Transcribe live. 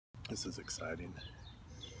This is exciting.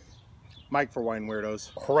 Mike for Wine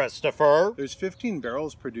Weirdos. Christopher. There's 15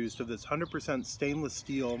 barrels produced of this 100% stainless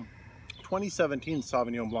steel 2017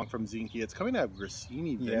 Sauvignon Blanc from Zinke. It's coming out of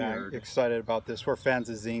Grassini Vineyard. Yeah, excited about this. We're fans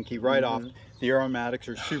of Zinke. Right off, the aromatics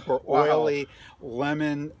are super oily,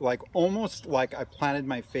 lemon, like almost like I planted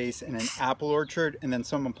my face in an apple orchard and then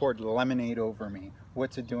someone poured lemonade over me.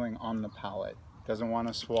 What's it doing on the palate? Doesn't want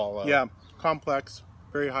to swallow. Yeah, complex,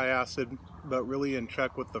 very high acid, but really in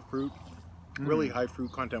check with the fruit. Really high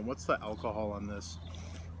fruit content. What's the alcohol on this?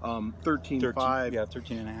 13.5. Yeah,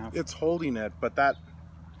 13.5. It's holding it, but that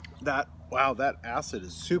acid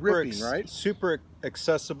is super ripping, right? Super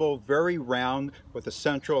accessible, very round with a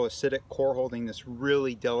central acidic core holding this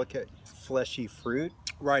really delicate fleshy fruit.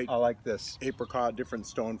 Right. I like this. Apricot, different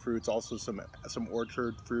stone fruits, also some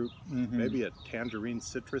orchard fruit, maybe a tangerine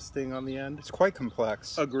citrus thing on the end. It's quite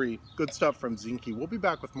complex. Agree. Good stuff from Zinke. We'll be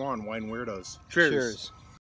back with more on Wine Weirdos. Cheers.